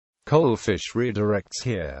Coalfish redirects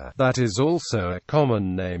here. That is also a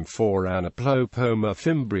common name for Anoplopoma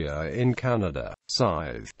fimbria in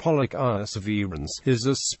Canada.Saithe. Pollachius virens is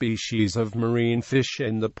a species of marine fish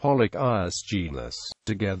in the Pollachius genus.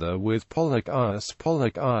 Together with Pollachius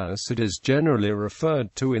it is generally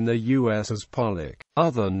referred to in the U.S. as pollock.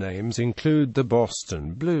 Other names include the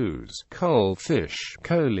Boston blues, coalfish,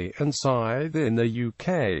 coley, and scythe in the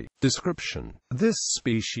UK. Description: this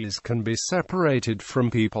species can be separated from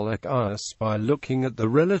P. pollachius by looking at the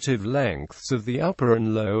relative lengths of the upper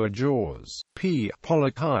and lower jaws. P.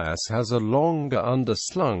 pollachius has a longer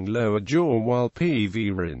underslung lower jaw while P.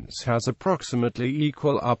 virens has approximately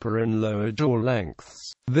equal upper and lower jaw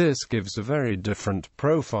lengths. This gives a very different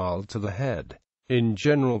profile to the head. In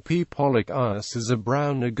general, P. pollachius is a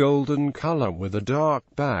brown or golden color with a dark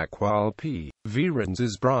back, while P. virens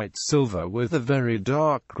is bright silver with a very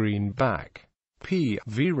dark green back. P.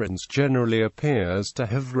 virens generally appears to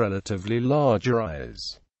have relatively larger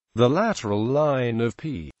eyes. The lateral line of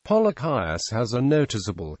P. pollachius has a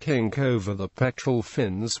noticeable kink over the pectoral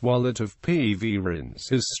fins, while that of P.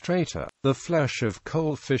 virens is straighter. The flesh of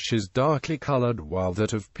coalfish is darkly colored, while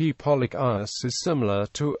that of P. pollachius is similar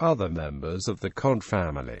to other members of the cod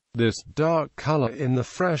family. This dark color in the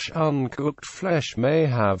fresh, uncooked flesh may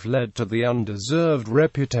have led to the undeserved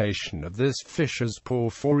reputation of this fish as poor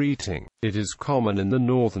for eating. It is common in the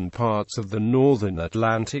northern parts of the northern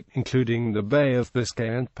Atlantic, including the Bay of Biscay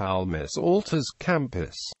and Palmas Altos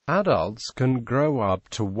campus. Adults can grow up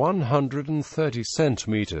to 130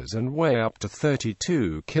 centimeters and weigh up to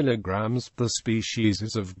 32 kilograms. The species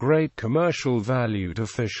is of great commercial value to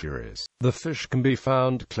fisheries. The fish can be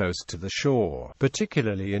found close to the shore,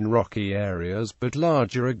 particularly in rocky areas, but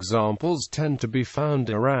larger examples tend to be found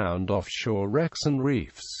around offshore wrecks and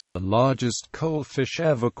reefs. The largest coalfish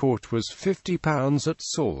ever caught was 50 pounds at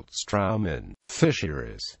Saltstraumen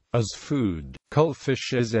fisheries. As food,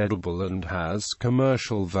 coalfish is edible and has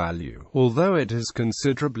commercial value, although it is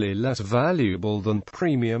considerably less valuable than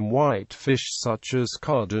premium white fish such as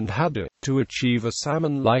cod and haddock. To achieve a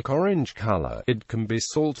salmon-like orange color, it can be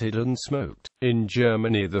salted and smoked. In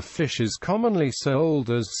Germany, the fish is commonly sold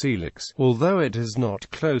as Celix, although it is not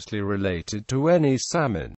closely related to any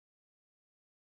salmon.